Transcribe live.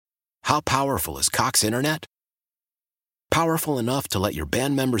How powerful is Cox Internet? Powerful enough to let your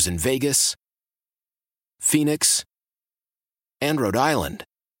band members in Vegas, Phoenix, and Rhode Island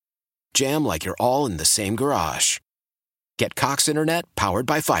jam like you're all in the same garage. Get Cox Internet powered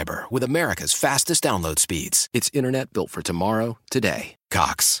by fiber with America's fastest download speeds. It's internet built for tomorrow, today.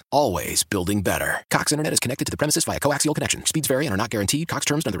 Cox, always building better. Cox Internet is connected to the premises via coaxial connection. Speeds vary and are not guaranteed. Cox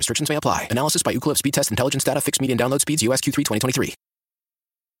terms and other restrictions may apply. Analysis by Ookla Speed Test Intelligence Data. Fixed median download speeds. US Q3 2023.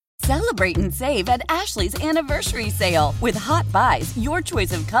 Celebrate and save at Ashley's Anniversary Sale. With Hot Buys, your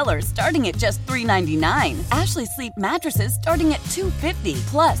choice of colors starting at just $3.99. Ashley Sleep mattresses starting at $2.50.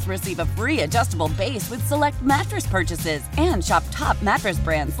 Plus, receive a free adjustable base with select mattress purchases. And shop top mattress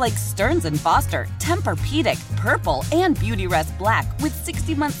brands like Stearns & Foster, Tempur-Pedic, Purple, and Beautyrest Black with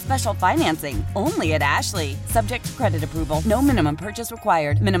 60-month special financing. Only at Ashley. Subject to credit approval. No minimum purchase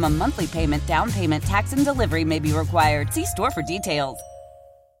required. Minimum monthly payment, down payment, tax, and delivery may be required. See store for details.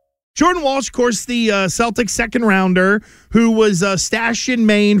 Jordan Walsh, of course, the Celtics second rounder who was stashed in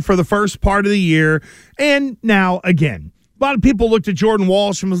Maine for the first part of the year. And now, again, a lot of people looked at Jordan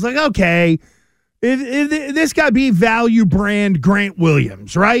Walsh and was like, okay, this got to be value brand Grant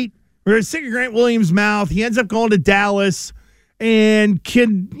Williams, right? We're sick of Grant Williams' mouth. He ends up going to Dallas. And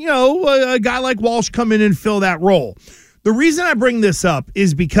can, a guy like Walsh come in and fill that role? The reason I bring this up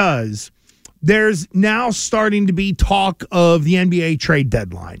is because there's now starting to be talk of the NBA trade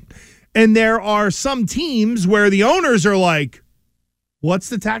deadline. And there are some teams where the owners are like, what's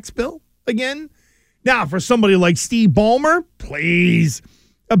the tax bill again? Now, for somebody like Steve Ballmer, please,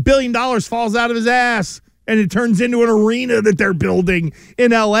 $1 billion falls out of his ass and it turns into an arena that they're building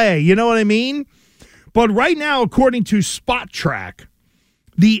in LA. You know what I mean? But right now, according to Spot Track,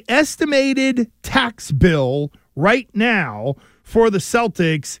 the estimated tax bill right now for the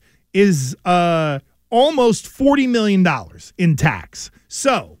Celtics is almost $40 million in tax.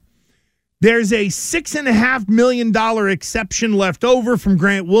 So there's a $6.5 million exception left over from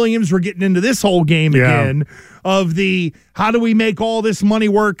Grant Williams. We're getting into this whole game again of the how do we make all this money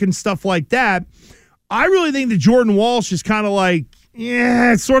work and stuff like that. I really think that Jordan Walsh is kind of like,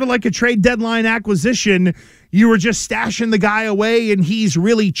 it's sort of like a trade deadline acquisition. You were just stashing the guy away and he's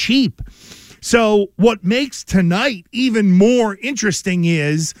really cheap. So what makes tonight even more interesting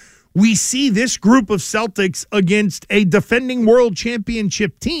is we see this group of Celtics against a defending world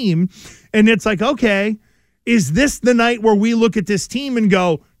championship team, and it's like, okay, is this the night where we look at this team and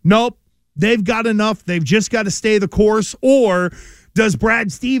go, nope, they've got enough, they've just got to stay the course, or does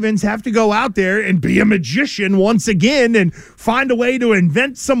Brad Stevens have to go out there and be a magician once again and find a way to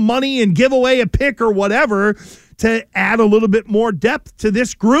invent some money and give away a pick or whatever to add a little bit more depth to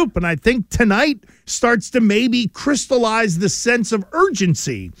this group? And I think tonight starts to maybe crystallize the sense of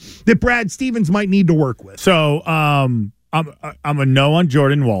urgency that Brad Stevens might need to work with. So I'm a no on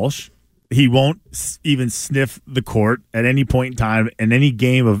Jordan Walsh. He won't even sniff the court at any point in time in any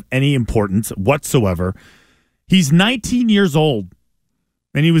game of any importance whatsoever. He's 19 years old.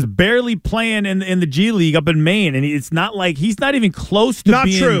 And he was barely playing in the G League up in Maine, and it's not like he's not even close to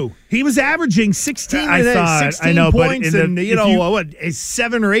being... Not true. He was averaging 16 points and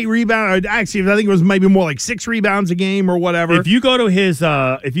 7 or 8 rebounds. Actually, I think it was maybe more like 6 rebounds a game or whatever. If you go to his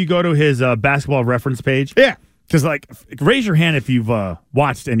basketball reference page, because raise your hand if you've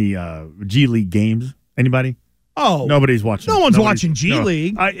watched any G League games. Anybody? Oh, nobody's watching. No one's watching G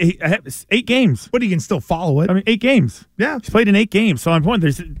League. 8 games, but he can still follow it. I mean, 8 games. Yeah, he's played in 8 games. So I'm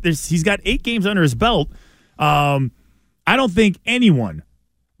pointing. He's got 8 games under his belt. I don't think anyone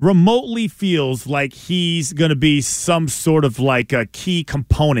remotely feels like he's going to be some sort of like a key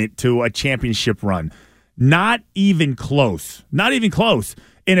component to a championship run. Not even close. Not even close.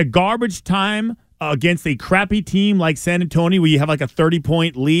 In a garbage time against a crappy team like San Antonio, where you have like a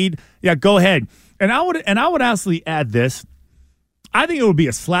 30-point lead, yeah, go ahead. And I would actually add this. I think it would be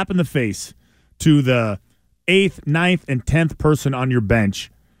a slap in the face to the 8th, 9th, and 10th person on your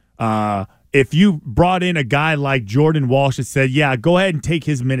bench if you brought in a guy like Jordan Walsh and said, yeah, go ahead and take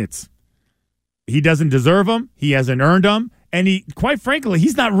his minutes. He doesn't deserve them. He hasn't earned them. And quite frankly,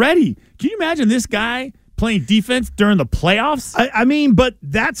 he's not ready. Can you imagine this guy playing defense during the playoffs? I mean, but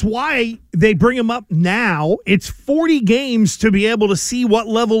that's why they bring him up now. It's 40 games to be able to see what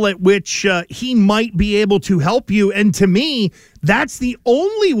level at which he might be able to help you. And to me, that's the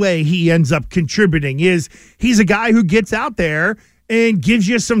only way he ends up contributing is he's a guy who gets out there and gives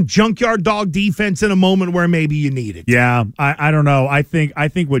you some junkyard dog defense in a moment where maybe you need it. Yeah, I don't know. I think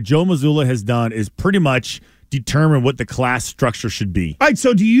what Joe Mazzulla has done is pretty much determine what the class structure should be. All right,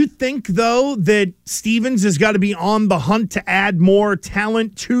 so do you think, though, that Stevens has got to be on the hunt to add more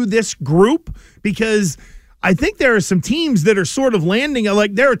talent to this group? Because I think there are some teams that are sort of landing.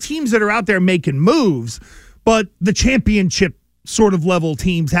 Like, there are teams that are out there making moves, but the championship sort of level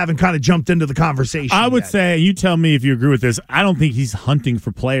teams haven't kind of jumped into the conversation I would yet. say, you tell me if you agree with this, I don't think he's hunting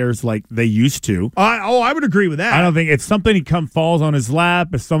for players like they used to. I would agree with that. I don't think it's something falls on his lap.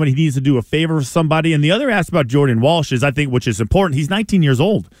 If somebody needs to do a favor for somebody. And the other aspect about Jordan Walsh is, I think, which is important, he's 19 years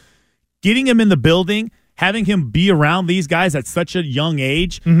old. Getting him in the building, having him be around these guys at such a young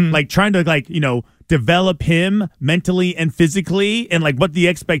age, like trying to develop him mentally and physically, and like what the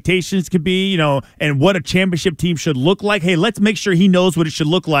expectations could be, and what a championship team should look like. Hey, let's make sure he knows what it should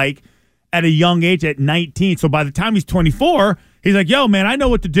look like at a young age at 19. So by the time he's 24, he's like, yo, man, I know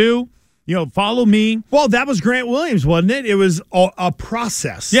what to do. Follow me. Well, that was Grant Williams, wasn't it? It was a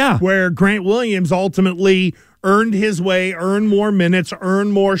process. Yeah. Where Grant Williams ultimately earned his way, earned more minutes,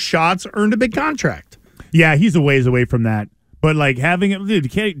 earned more shots, earned a big contract. Yeah, he's a ways away from that. But like having him, dude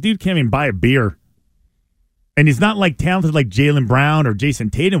can't even buy a beer. And he's not like talented like Jaylen Brown or Jason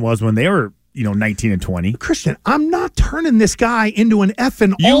Tatum was when they were, 19 and 20. Christian, I'm not turning this guy into an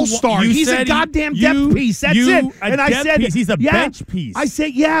effing all-star. He's a goddamn depth piece. That's it. And I said piece. He's a bench piece. I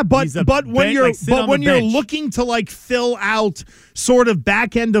said, yeah, but when you're looking to like fill out sort of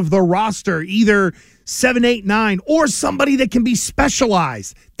back end of the roster, either 7, 8, 9, or somebody that can be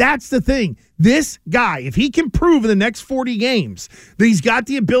specialized. That's the thing. This guy, if he can prove in the next 40 games that he's got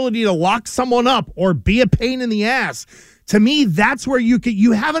the ability to lock someone up or be a pain in the ass, to me, that's where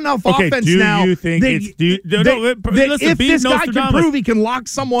you have enough offense now. Do you think if this guy can prove he can lock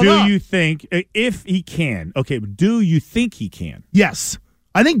someone up? Do you think, if he can, do you think he can? Yes.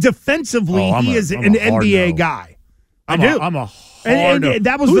 I think defensively he is an NBA guy. I do. I'm a hard and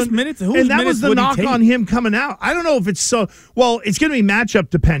that was the knock on him coming out. I don't know if it's so. Well, it's going to be matchup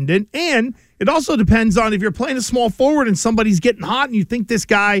dependent, and it also depends on if you're playing a small forward and somebody's getting hot, and you think this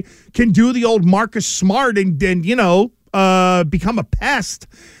guy can do the old Marcus Smart and become a pest.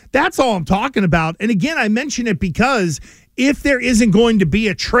 That's all I'm talking about. And again, I mention it because if there isn't going to be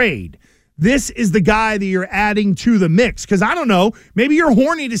a trade, this is the guy that you're adding to the mix. Because I don't know, maybe you're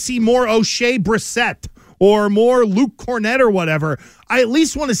horny to see more O'Shea Brissett or more Luke Cornett or whatever. I at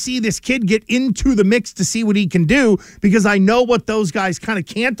least want to see this kid get into the mix to see what he can do, because I know what those guys kind of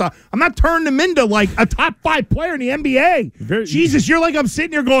can't. I'm not turning him into like a top 5 player in the NBA. Jesus, you're like, I'm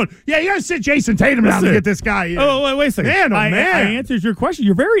sitting here going, yeah, you got to sit Jason Tatum down to get this guy in. Oh, wait a second. I answered your question.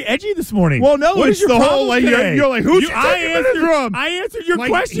 You're very edgy this morning. Well, no, it's the whole, like, you're like, who's I answered your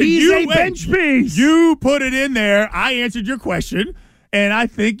question. He's a bench piece. You put it in there. I answered your question, and I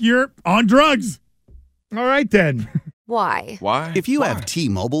think you're on drugs. All right, then. Why? If you have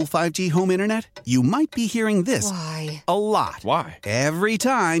T-Mobile 5G home internet, you might be hearing this a lot. Why? Every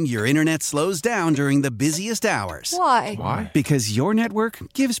time your internet slows down during the busiest hours. Why? Because your network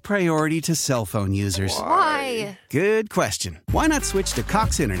gives priority to cell phone users. Why? Good question. Why not switch to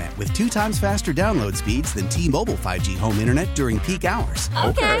Cox Internet with 2 times faster download speeds than T-Mobile 5G home internet during peak hours?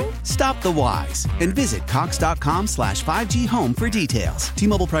 Okay. Stop the whys and visit cox.com/5G home for details.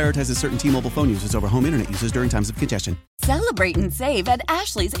 T-Mobile prioritizes certain T-Mobile phone users over home internet users during times of congestion. Celebrate and save at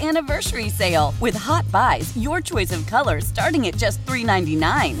Ashley's Anniversary Sale. With Hot Buys, your choice of colors starting at just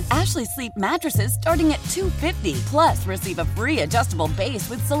 $3.99. Ashley Sleep mattresses starting at $2.50. Plus, receive a free adjustable base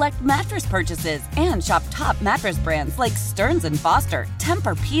with select mattress purchases. And shop top mattress brands like Stearns & Foster,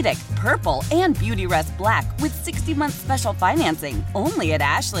 Tempur-Pedic, Purple, and Beautyrest Black with 60-month special financing. Only at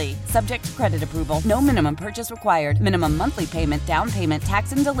Ashley. Subject to credit approval. No minimum purchase required. Minimum monthly payment, down payment,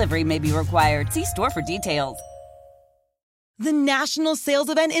 tax, and delivery may be required. See store for details. The national sales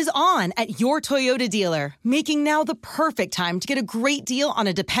event is on at your Toyota dealer, making now the perfect time to get a great deal on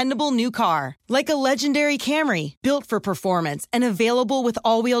a dependable new car. Like a legendary Camry, built for performance and available with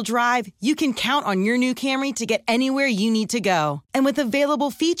all-wheel drive, you can count on your new Camry to get anywhere you need to go. And with available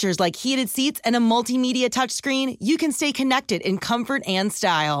features like heated seats and a multimedia touchscreen, you can stay connected in comfort and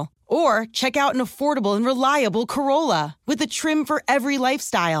style. Or check out an affordable and reliable Corolla with a trim for every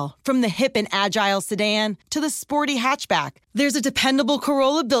lifestyle, from the hip and agile sedan to the sporty hatchback. There's a dependable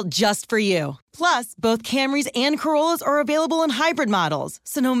Corolla built just for you. Plus, both Camrys and Corollas are available in hybrid models,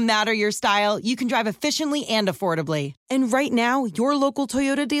 so no matter your style, you can drive efficiently and affordably. And right now, your local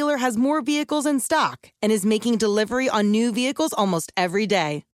Toyota dealer has more vehicles in stock and is making delivery on new vehicles almost every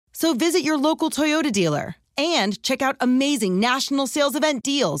day. So visit your local Toyota dealer. And check out amazing national sales event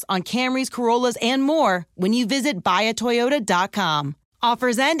deals on Camrys, Corollas, and more when you visit buyatoyota.com.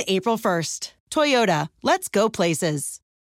 Offers end April 1st. Toyota, let's go places.